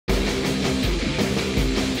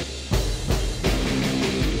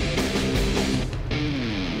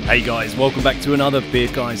Hey guys, welcome back to another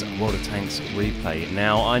Beard Guys World of Tanks replay.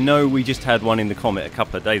 Now, I know we just had one in the Comet a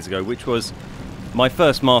couple of days ago, which was my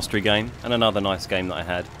first mastery game, and another nice game that I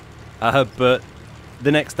had. But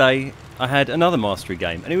the next day, I had another mastery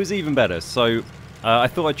game, and it was even better. So, I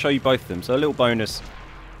thought I'd show you both of them. So, a little bonus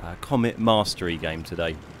Comet mastery game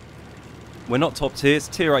today. We're not top tier, it's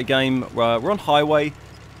a tier 8 game. We're on Highway.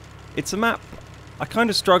 It's a map I kind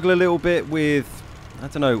of struggle a little bit with. I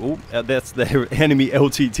don't know, that's their enemy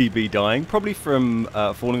LTTB dying, probably from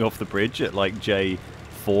falling off the bridge at like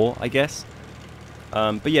J4, I guess.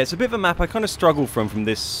 But yeah, it's a bit of a map I kind of struggle from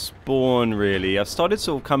this spawn, really. I've started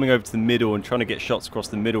sort of coming over to the middle and trying to get shots across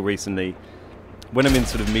the middle recently, when I'm in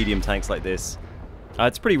sort of medium tanks like this.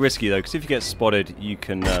 It's pretty risky though, because if you get spotted, you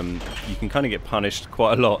can kind of get punished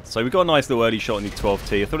quite a lot. So we got a nice little early shot in the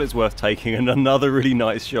 12T. I thought it was worth taking, and another really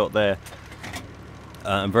nice shot there.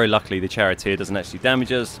 And very luckily the charioteer doesn't actually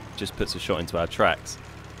damage us, just puts a shot into our tracks.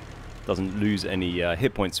 Doesn't lose any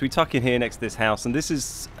hit points. So we tuck in here next to this house, and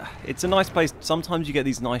it's a nice place. Sometimes you get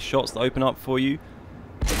these nice shots that open up for you,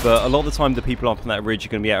 but a lot of the time the people up on that ridge are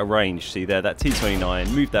going to be out of range. See there, that T-29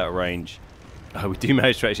 moved out of range. We do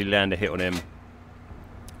manage to actually land a hit on him,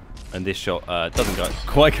 and this shot doesn't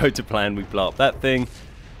quite go to plan. We blow up that thing,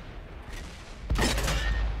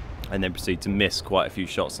 and then proceed to miss quite a few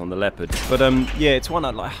shots on the Leopard. But yeah, it's one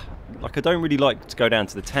I like I don't really like to go down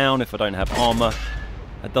to the town if I don't have armor.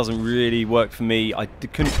 That doesn't really work for me. I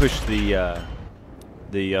couldn't push the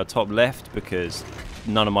top left because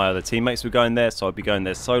none of my other teammates were going there, so I'd be going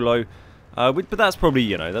there solo. But that's probably,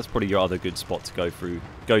 you know, that's probably your other good spot to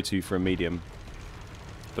go to for a medium.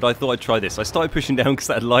 But I thought I'd try this. I started pushing down because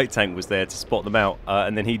that light tank was there to spot them out,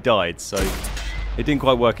 and then he died, so it didn't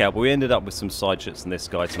quite work out, but we ended up with some side shots on this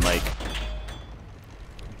guy to make.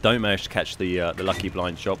 Don't manage to catch the lucky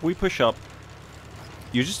blind shot, but we push up.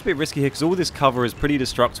 You're just a bit risky here because all this cover is pretty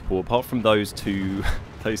destructible, apart from those two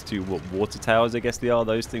what, water towers, I guess they are.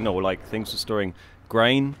 Those things, no, like things for storing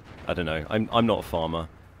grain. I don't know. I'm not a farmer,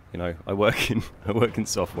 you know. I work in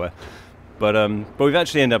software, but we've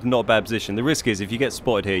actually ended up in not a bad position. The risk is if you get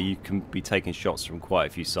spotted here, you can be taking shots from quite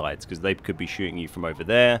a few sides because they could be shooting you from over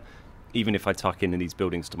there. Even if I tuck in these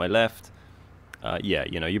buildings to my left, yeah,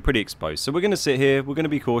 you know, you're pretty exposed. So we're going to sit here, we're going to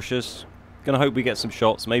be cautious, going to hope we get some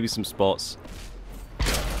shots, maybe some spots.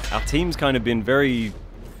 Our team's kind of been very,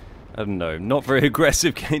 I don't know, not very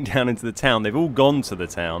aggressive getting down into the town. They've all gone to the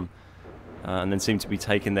town, and then seem to be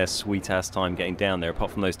taking their sweet-ass time getting down there,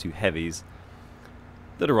 apart from those two heavies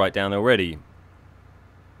that are right down there already.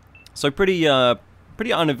 So pretty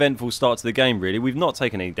uneventful start to the game, really. We've not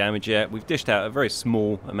taken any damage yet. We've dished out a very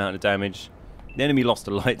small amount of damage. The enemy lost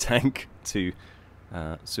a light tank to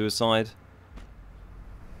suicide.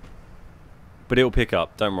 But it'll pick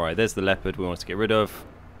up, don't worry. There's the Leopard we want to get rid of.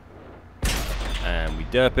 And we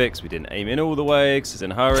derpix. We didn't aim in all the way because it's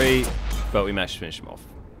in a hurry, but we managed to finish him off.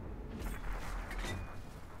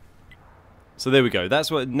 So there we go. That's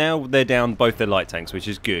what. Now they're down both their light tanks, which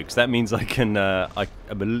is good because that means I can. I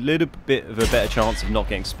have a little bit of a better chance of not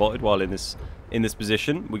getting spotted while in this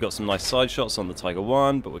position. We got some nice side shots on the Tiger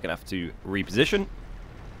 1, but we're gonna have to reposition.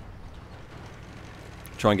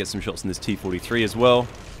 Try and get some shots in this T-43 as well.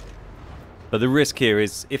 But the risk here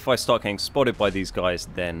is if I start getting spotted by these guys,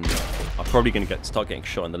 then I'm probably going to start getting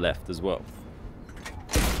shot on the left as well.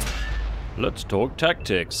 Let's talk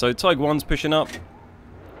tactics. So Tiger 1's pushing up.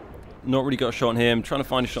 Not really got a shot on him. Trying to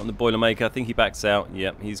find a shot on the Boilermaker. I think he backs out.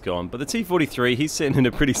 Yep, he's gone. But the T-43, he's sitting in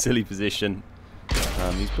a pretty silly position.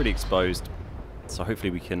 He's pretty exposed. So hopefully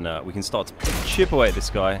we can start to chip away at this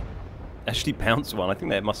guy. Actually bounce one. I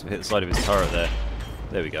think that must have hit the side of his turret there.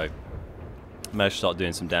 There we go. Managed to start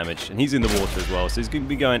doing some damage, and he's in the water as well, so he's going to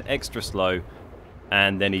be going extra slow,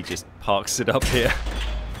 and then he just parks it up here,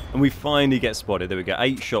 and we finally get spotted. There we go,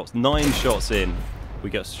 8 shots, 9 shots in, we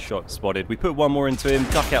get spotted. We put one more into him,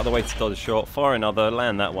 duck out of the way to dodge a shot, fire another,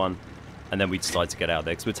 land that one, and then we decide to get out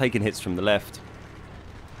there because we're taking hits from the left.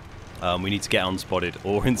 We need to get unspotted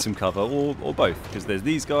or in some cover, or both, because there's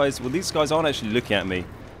these guys. Well, these guys aren't actually looking at me,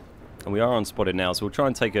 and we are unspotted now, so we'll try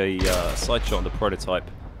and take a side shot on the prototype.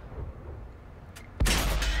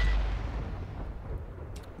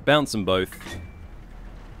 Bounce them both,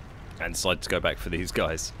 and decide to go back for these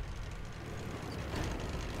guys.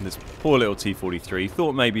 And this poor little T-43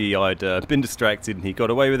 thought maybe I'd been distracted, and he got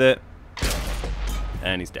away with it,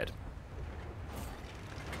 and he's dead.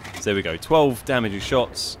 So there we go, 12 damaging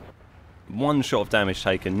shots, 1 shot of damage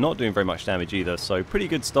taken, not doing very much damage either, so pretty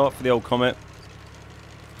good start for the old Comet.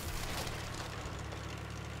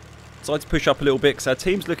 Decided to push up a little bit because our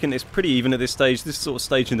team's looking, it's pretty even at this stage. This sort of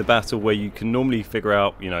stage in the battle where you can normally figure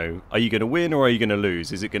out, you know, are you going to win or are you going to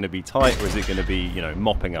lose? Is it going to be tight or is it going to be, you know,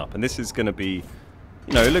 mopping up? And this is going to be,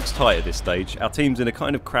 you know, it looks tight at this stage. Our team's in a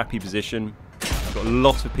kind of crappy position. We've got a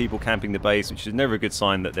lot of people camping the base, which is never a good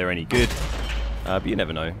sign that they're any good. But you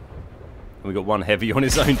never know. And we've got one heavy on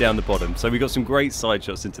his own down the bottom. So we got some great side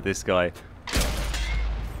shots into this guy.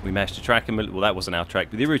 We managed to track him. Well, that wasn't our track,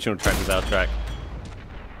 but the original track was our track.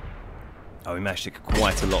 Oh, we managed to get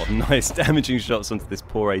quite a lot of nice damaging shots onto this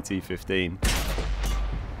poor AT-15.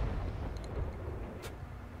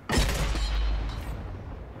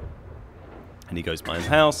 And he goes behind the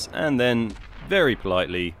house, and then, very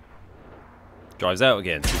politely, drives out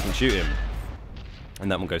again, so we can shoot him.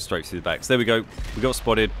 And that one goes straight through the back. So there we go. We got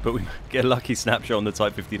spotted, but we get a lucky snapshot on the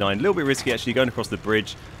Type 59. A little bit risky, actually, going across the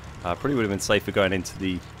bridge. Probably would have been safer going into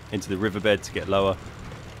the riverbed to get lower.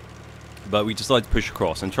 But we decided to push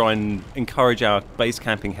across and try and encourage our base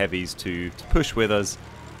camping heavies to push with us,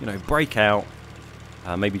 you know, break out,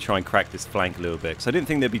 maybe try and crack this flank a little bit. Because I didn't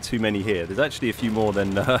think there'd be too many here. There's actually a few more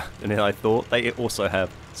than I thought. They also have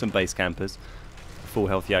some base campers, full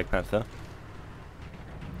health Jagdpanther.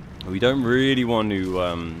 We don't really want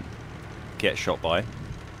to get shot by.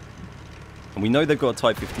 And we know they've got a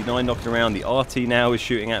Type 59 knocking around. The RT now is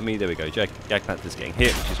shooting at me. There we go. Jagdpanther's getting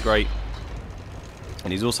hit, which is great.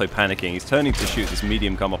 And he's also panicking. He's turning to shoot this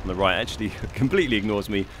medium come up on the right. Actually, completely ignores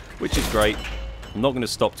me, which is great. I'm not going to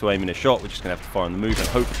stop to aim in a shot. We're just going to have to fire on the move and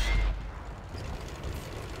hope.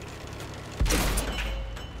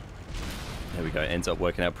 There we go. It ends up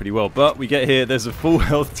working out pretty well. But we get here. There's a full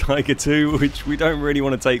health Tiger 2, which we don't really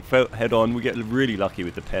want to take head on. We get really lucky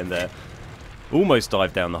with the pen there. Almost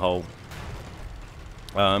dive down the hole.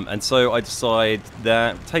 And so I decide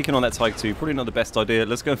that taking on that Tiger 2, probably not the best idea.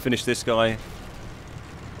 Let's go and finish this guy.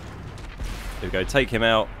 There we go, take him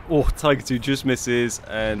out. Oh, Tiger 2 just misses,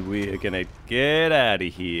 and we are going to get out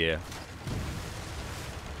of here.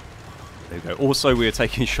 There we go. Also, we are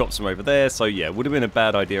taking shots from over there, so yeah, would have been a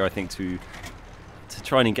bad idea, I think, to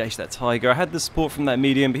try and engage that Tiger. I had the support from that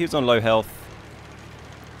medium, but he was on low health.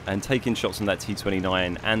 And taking shots from that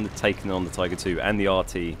T-29 and taking on the Tiger 2 and the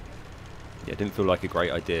RT, yeah, didn't feel like a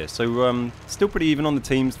great idea. So, still pretty even on the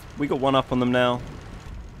teams. We got one up on them now.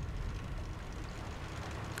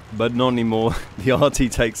 But not anymore. The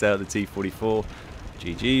RT takes out the T-44.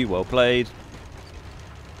 GG, well played.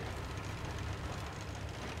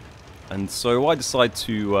 And so I decide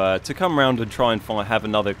to come around and try and have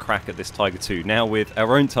another crack at this Tiger 2. Now with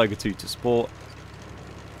our own Tiger 2 to support.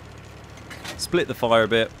 Split the fire a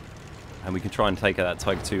bit. And we can try and take out that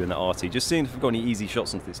Tiger 2 and the RT. Just seeing if we've got any easy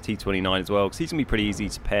shots onto this T-29 as well. Because he's going to be pretty easy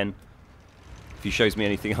to pen. If he shows me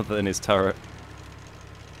anything other than his turret.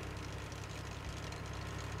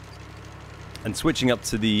 And switching up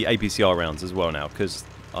to the APCR rounds as well now, because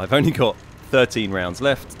I've only got 13 rounds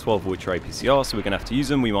left, 12 of which are APCR, so we're going to have to use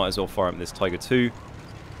them. We might as well fire up this Tiger 2.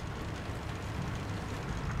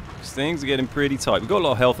 Because things are getting pretty tight. We've got a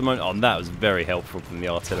lot of health at the moment. Oh, that was very helpful from the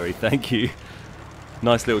artillery. Thank you.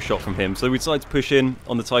 Nice little shot from him. So we decided to push in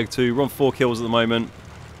on the Tiger 2. We're on 4 kills at the moment.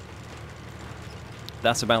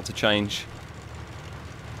 That's about to change.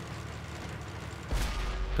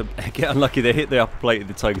 Get unlucky, they hit the upper plate of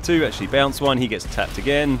the Tiger 2, actually bounce one, he gets tapped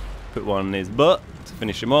again, put one in his butt to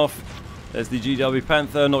finish him off. There's the GW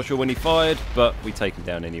Panther, not sure when he fired, but we take him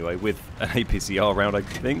down anyway with an APCR round, I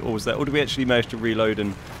think, or was that, or did we actually manage to reload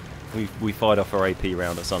and we fired off our AP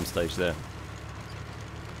round at some stage there.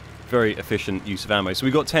 Very efficient use of ammo. So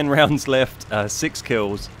we've got 10 rounds left, 6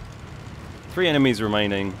 kills, 3 enemies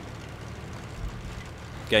remaining.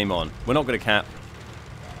 Game on. We're not going to cap.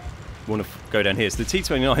 Want to go down here. So the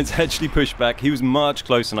T-29's actually pushed back. He was much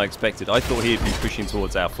closer than I expected. I thought he'd be pushing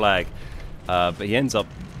towards our flag, but he ends up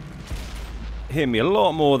hitting me a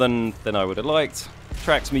lot more than I would have liked.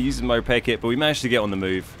 Tracks me, uses my repair kit, but we managed to get on the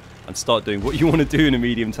move and start doing what you want to do in a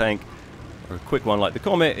medium tank, or a quick one like the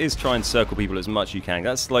Comet, is try and circle people as much as you can.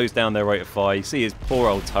 That slows down their rate of fire. You see his poor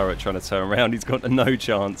old turret trying to turn around. He's got no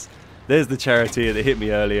chance. There's the Charioteer that hit me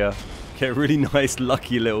earlier. Get a really nice,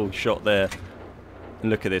 lucky little shot there. And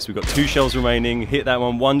look at this, we've got 2 shells remaining. Hit that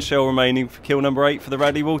one, 1 shell remaining for kill number 8 for the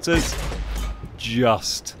RADLEY Waters.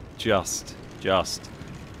 Just.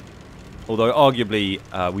 Although arguably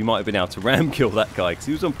we might have been able to ram kill that guy because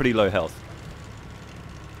he was on pretty low health.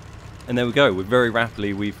 And there we go. We're very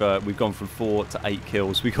rapidly we've gone from 4 to 8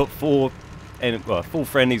 kills. We've got 4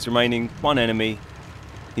 friendlies remaining, 1 enemy.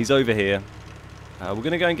 He's over here. We're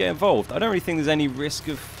going to go and get involved. I don't really think there's any risk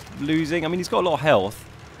of losing. I mean, he's got a lot of health.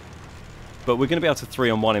 But we're going to be able to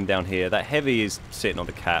 3-on-1 him down here. That heavy is sitting on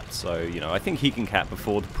the cap, so, you know, I think he can cap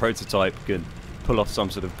before the prototype can pull off some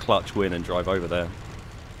sort of clutch win and drive over there.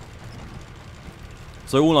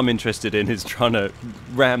 So all I'm interested in is trying to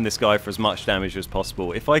ram this guy for as much damage as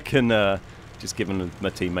possible. If I can just give my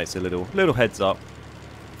teammates a little heads up.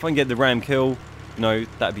 If I can get the ram kill,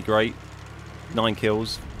 that'd be great. 9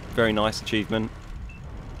 kills, very nice achievement.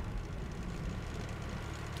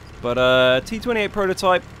 But T28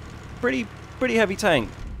 prototype, pretty heavy tank.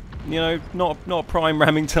 Not a prime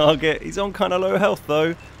ramming target. He's on kind of low health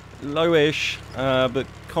though, lowish. But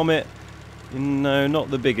Comet,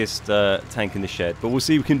 not the biggest tank in the shed. But we'll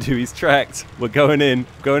see what we can do. He's tracked. We're going in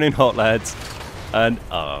hot, lads. And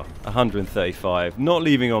 135, not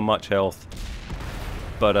leaving on much health.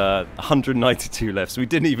 But 192 left, so we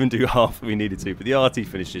didn't even do half we needed to. But the RT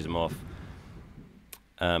finishes him off.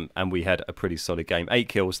 And we had a pretty solid game. 8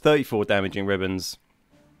 kills, 34 damaging ribbons.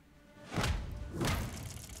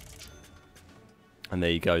 And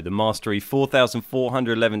there you go, the Mastery,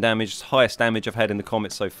 4,411 damage, highest damage I've had in the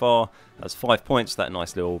Comet so far. That's 5 points, that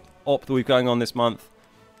nice little op that we've going on this month.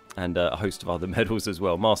 And a host of other medals as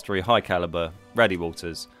well. Mastery, High Caliber, RADLEY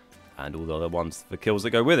Walters, and all the other ones, the kills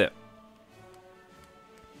that go with it.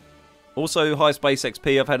 Also, highest base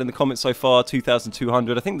XP I've had in the Comet so far,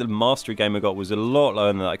 2,200. I think the Mastery game I got was a lot lower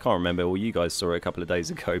than that. I can't remember. Well, you guys saw it a couple of days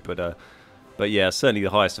ago. But yeah, certainly the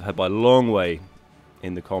highest I've had by a long way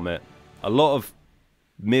in the Comet. A lot of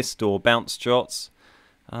missed or bounced shots.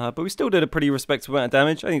 But we still did a pretty respectable amount of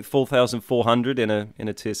damage. I think 4,400 in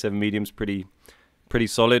a tier 7 medium is pretty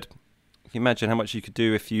solid. Can you imagine how much you could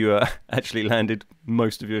do if you actually landed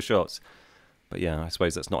most of your shots? But yeah, I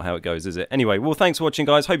suppose that's not how it goes, is it? Anyway, well, thanks for watching,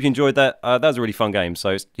 guys. Hope you enjoyed that. That was a really fun game.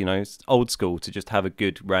 So, it's old school to just have a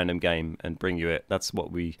good random game and bring you it. That's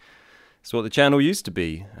what the channel used to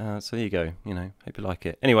be. So there you go. Hope you like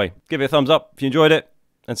it. Anyway, give it a thumbs up if you enjoyed it,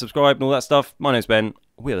 and subscribe and all that stuff. My name's Ben.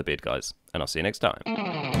 We're the Beard Guys, and I'll see you next time.